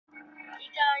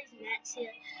Max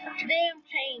here. Today I'm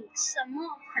playing some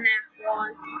more Fnaf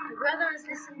 1. My brother is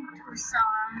listening to a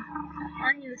song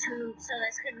on YouTube, so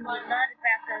that's going to be a lot of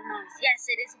background noise. Yes,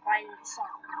 it is a violent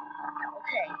song.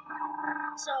 Okay.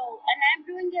 So, and I'm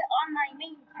doing it on my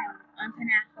main account on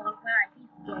Fnaf 1 where I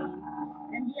beat the game.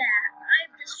 And yeah,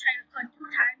 I've just tried to run 2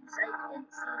 times. I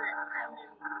didn't see that I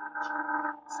didn't reach.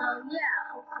 So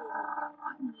yeah, hopefully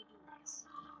we do this.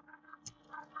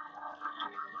 I'm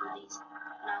gonna do these.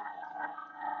 No.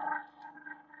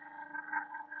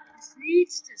 This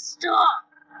needs to stop.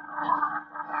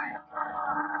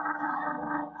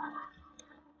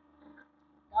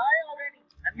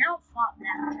 I've now fought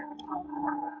that trap.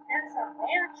 That's a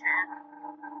bear trap.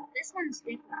 This one's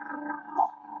different.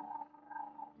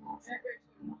 Okay,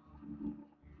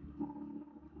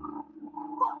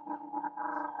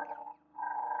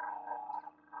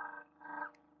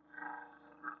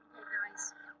 guys.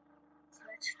 So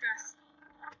let's just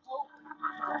hope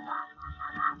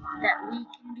that we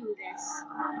can do this.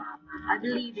 I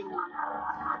believe in you.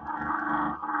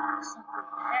 Something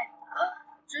ahead.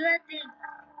 Do that thing.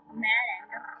 Mad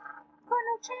Ender. Got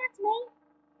no chance, mate.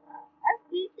 I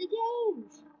beat the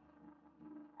games.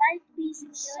 I have to be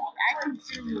security. I can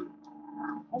sue you.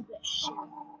 Okay, shit. Okay.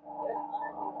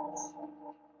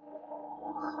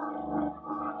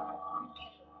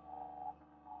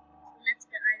 Let's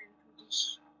get right into this.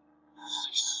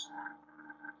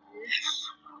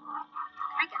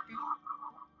 I got this.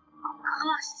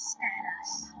 Cost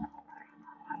status.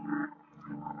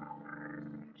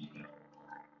 Okay.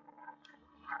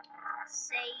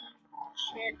 Save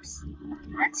chips.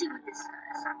 Let's see what this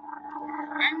says.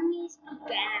 Enemies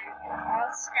began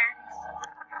all status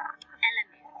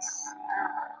elements.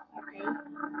 Okay.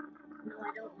 No,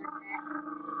 I don't want that.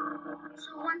 So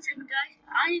one second, guys.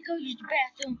 I need to go use the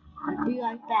bathroom. I'll be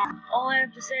right back. All I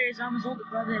have to say is I'm his older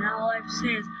brother, and all I have to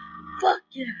say is, fuck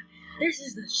yeah, this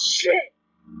is the shit.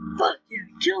 Fuck yeah,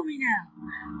 kill me now.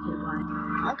 Okay, bye.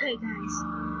 Okay, guys.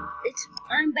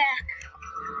 I'm back.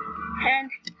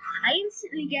 And I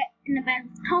instantly get in the bed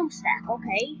with Tom Stack,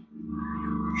 okay?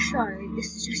 Sorry,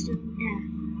 this is just a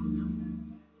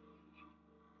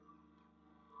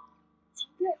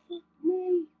fuck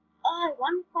me. I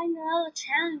want to find another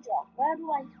challenger. Where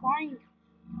do I find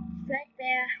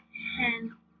Fredbear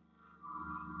and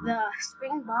the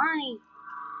Spring Bonnie?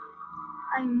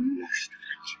 I must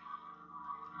find you.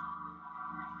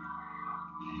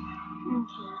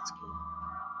 Okay, let's go.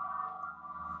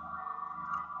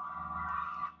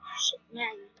 Shit,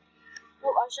 man. Oh, I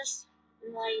was just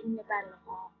laying in the battle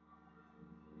hall.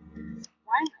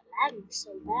 Why am I lagging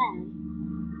so bad?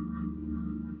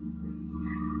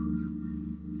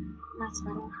 That's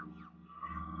better.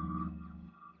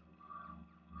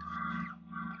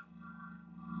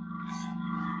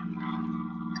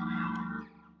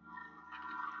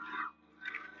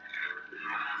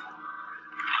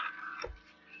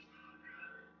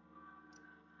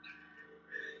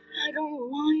 I don't know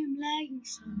why I'm lagging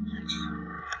so much.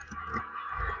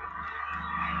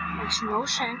 Makes no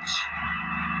sense.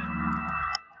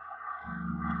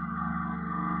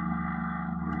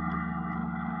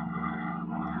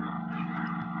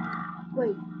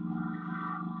 Wait.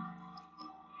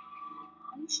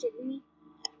 Are you shitting me?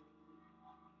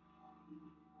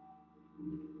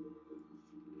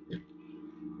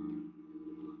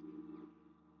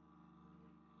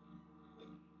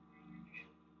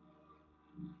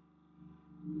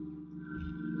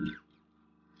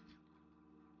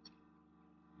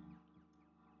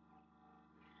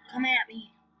 Come at me.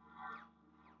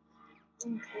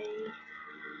 Okay.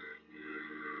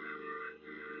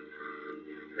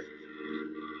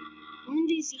 One of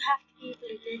these you have to be able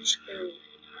to ditch through.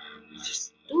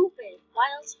 It's stupid. Why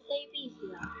else would they be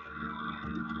here?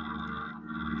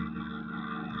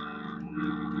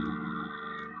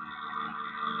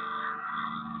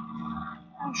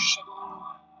 I'm shitting.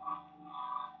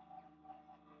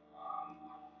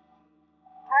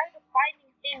 Tired of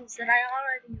fighting things that I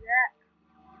already wrecked.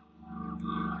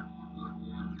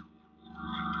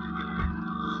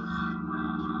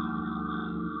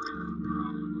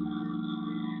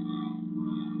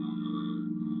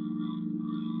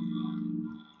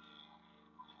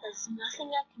 There's nothing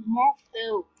I can morph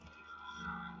through.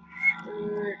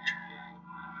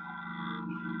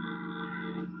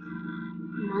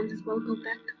 Might as well go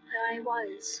back to where I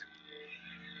was.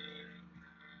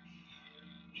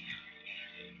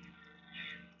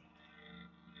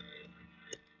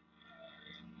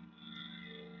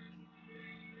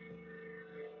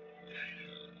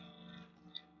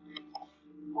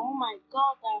 Oh my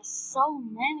god, there's so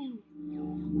many.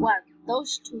 Wow,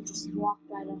 those two just walked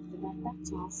right off the bat.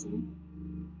 That's awesome.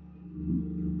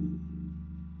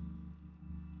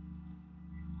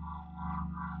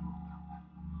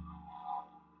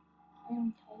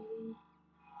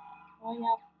 Hurry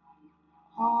up.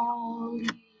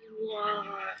 Hollywood.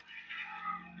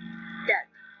 Dead.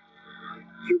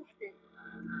 Houston.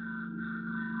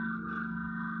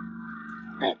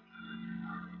 Dead.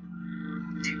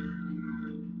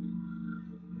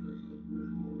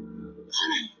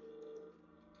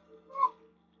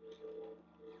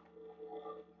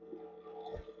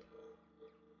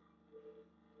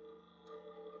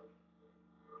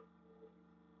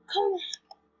 Come on.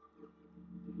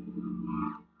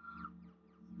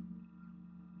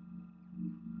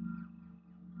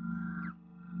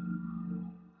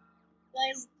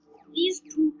 Guys, these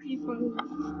two people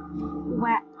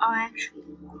are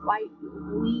actually quite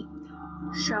weak,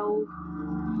 so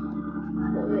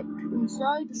I'm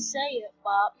sorry to say it,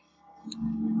 but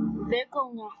they're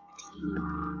going off the team.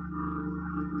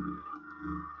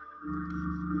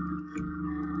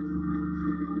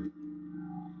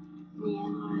 Yeah,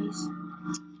 guys.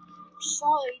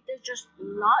 Sorry, they're just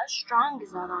not as strong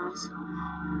as us.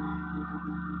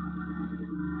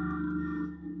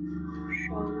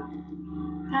 So,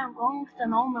 I'm going with the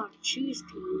normal cheese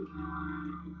team.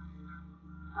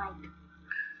 Like,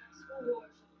 I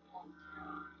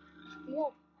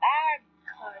feel bad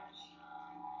because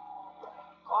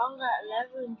all that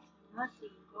leveling for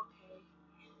nothing. Okay,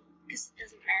 because it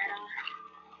doesn't matter.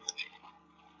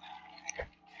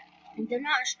 And they're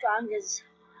not as strong as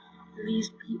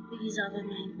these other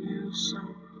nightmares, so.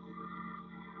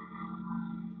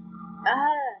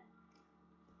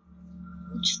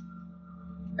 Just,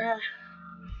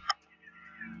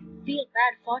 feel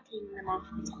bad for taking them off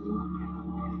the team.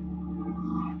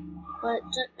 But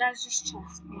that's just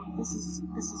trust me. This is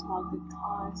my good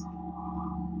cause.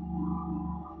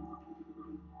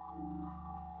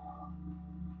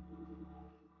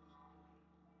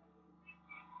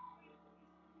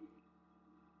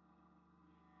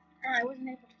 I wasn't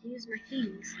able to use my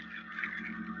things.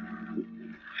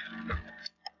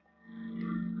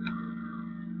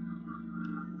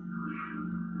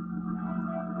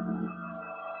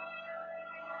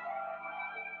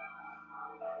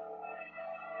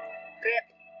 Yep.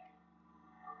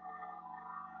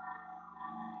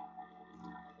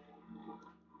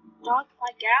 Dog,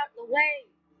 like, get out the way.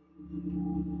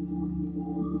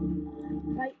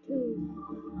 Right, too.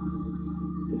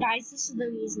 Guys, this is the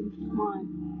reason. Come on.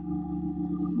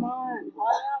 Come on,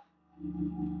 hold up.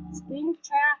 Spring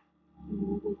trap.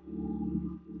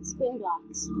 Spring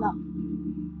blocks. Look.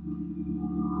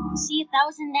 See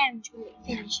 1,000 damage when it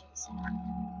finishes.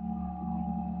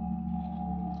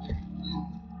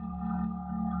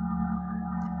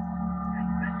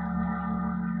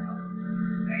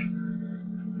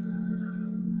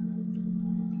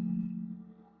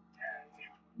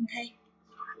 Okay.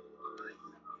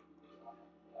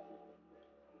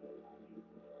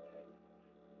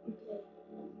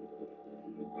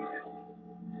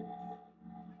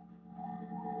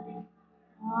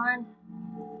 Come on.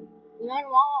 You're on the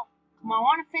wall. Come on, I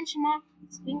want to finish him off.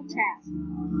 Spring trap.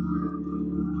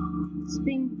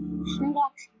 Spring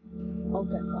blocks.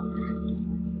 Okay,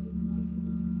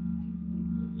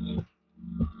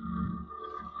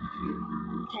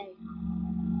 okay.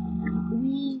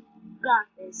 We got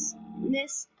this.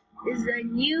 This is a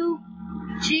new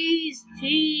cheese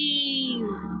team.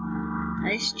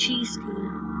 This cheese team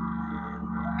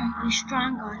will be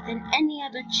stronger than any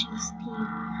other cheese team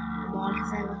the world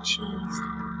has ever cheesed.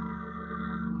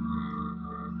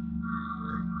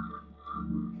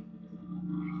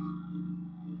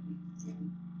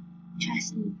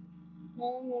 Trust me, no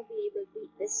one will be able to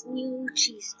beat this new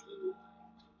cheese team.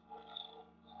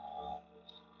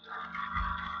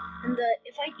 And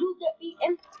if I do get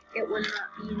beaten, it will not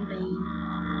be in vain.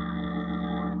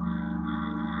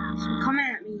 So come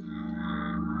at me.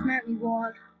 Come at me,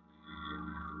 Ward.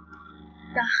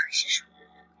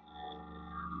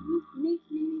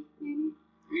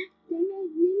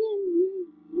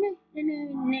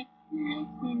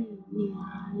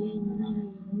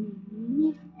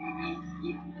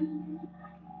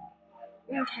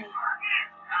 Okay.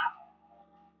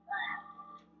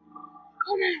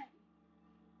 Come on.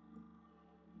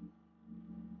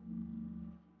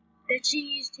 The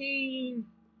cheese team.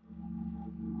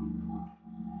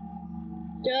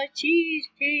 The cheese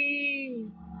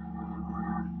team.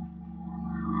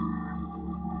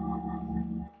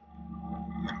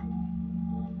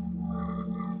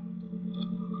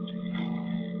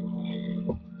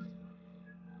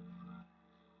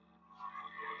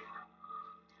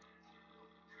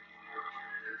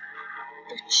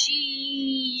 The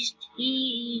cheese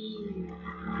team.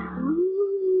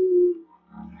 Woo.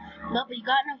 No, but you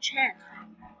got no chance.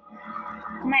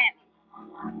 Come at me.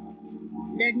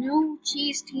 The new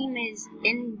cheese team is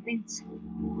invincible.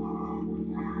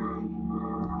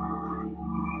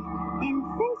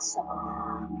 So,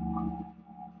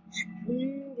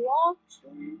 lots.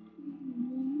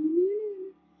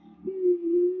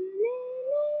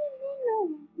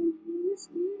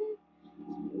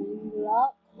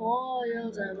 Lock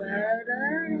coils of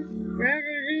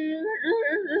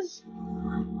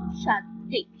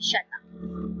shut up.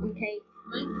 Okay?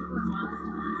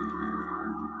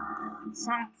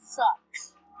 Song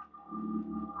sucks.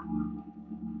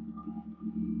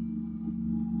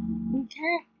 You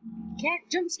can't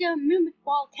jump scare a mimic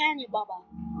ball, can you, Bubba?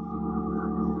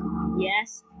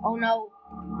 Yes. Oh no.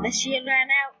 The shield ran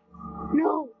out.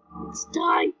 No. It's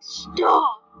time to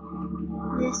stop.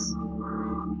 This.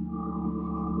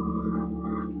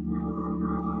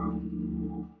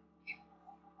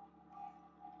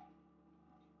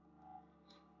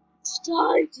 It's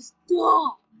time to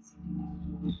stop.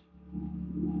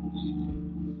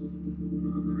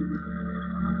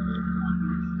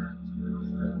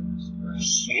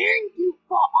 Thank you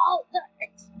for all the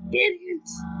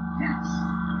experience.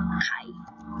 Okay.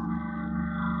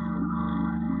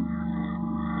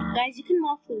 Guys, you can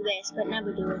walk through this, but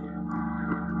never do it.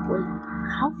 Wait,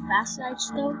 how fast did I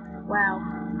just go? Wow,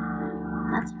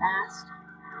 that's fast.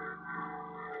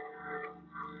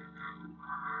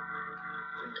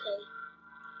 Okay.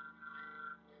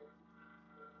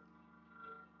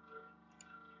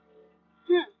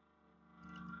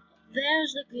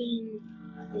 There's the green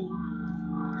thing.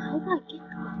 How do I get to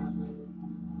it?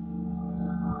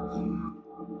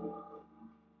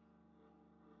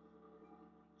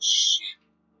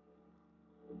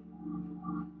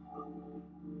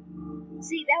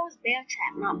 See, that was bear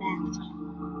trap, not bad.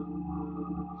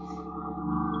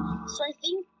 So I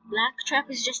think black trap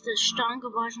is just a stronger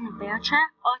version of bear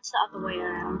trap, or it's the other way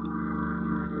around.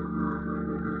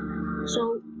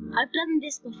 So I've done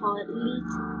this before. It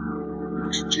leads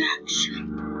to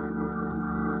traction.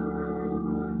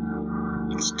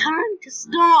 It's time to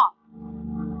stop.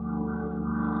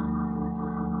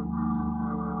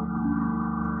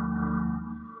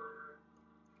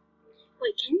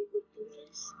 Wait, can you do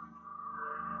this?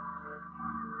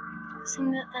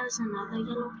 Seeing that there's another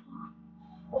yellow one.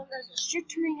 Well, there's a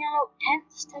shooting yellow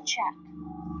tents to check.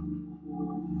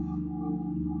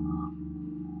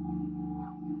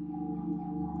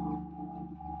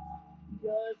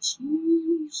 Your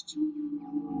cheese to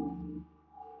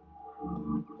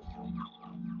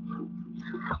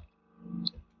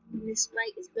this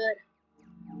light is good.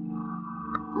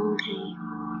 Okay.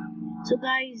 So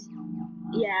guys,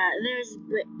 yeah,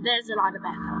 there's a lot of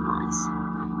background noise.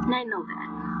 And I know that.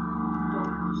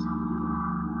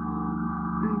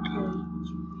 Okay.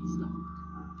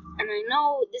 And I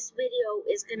know this video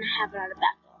is gonna have a lot of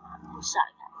background. I'm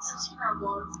sorry, guys.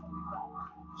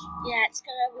 Yeah, it's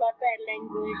gonna have a lot of bad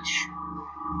language.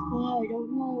 Oh, I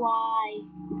don't know why.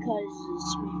 Because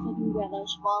it's my fucking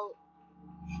brother's fault.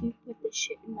 He put this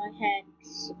shit in my head.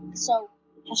 So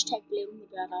hashtag blame the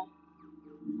brother.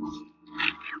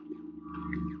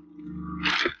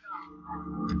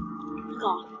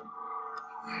 God.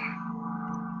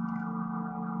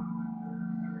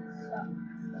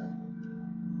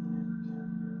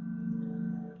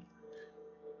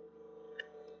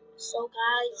 So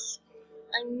guys,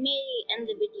 I may end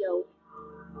the video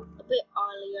a bit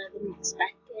earlier than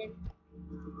expected.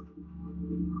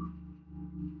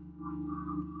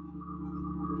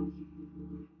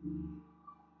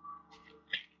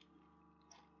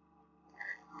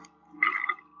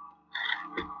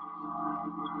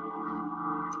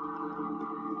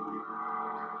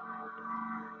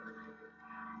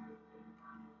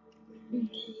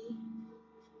 Okay.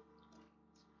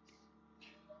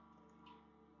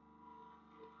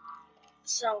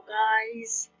 So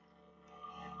guys,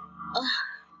 I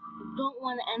don't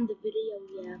want to end the video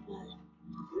yet, but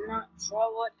I'm not sure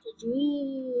what to do.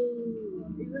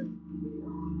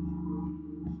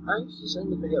 I used to end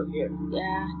the video here.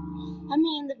 Yeah, let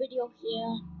me end the video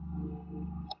here.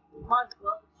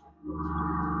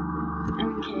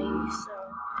 Okay, so.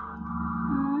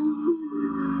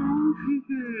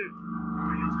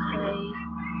 Okay.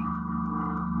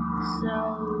 So.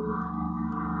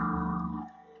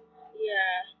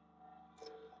 Yeah.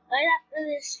 Right after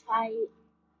this fight,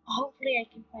 hopefully I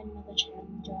can find another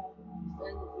challenger.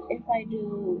 If I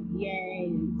do,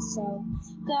 yay. So,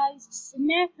 guys,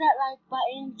 smack that like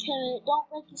button, kill it, don't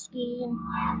break the screen,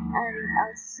 and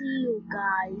I'll see you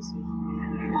guys.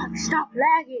 Fuck, stop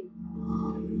lagging.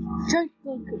 I'm trying to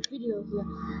make a good video here,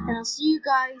 and I'll see you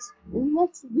guys in the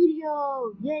next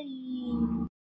video. Yay!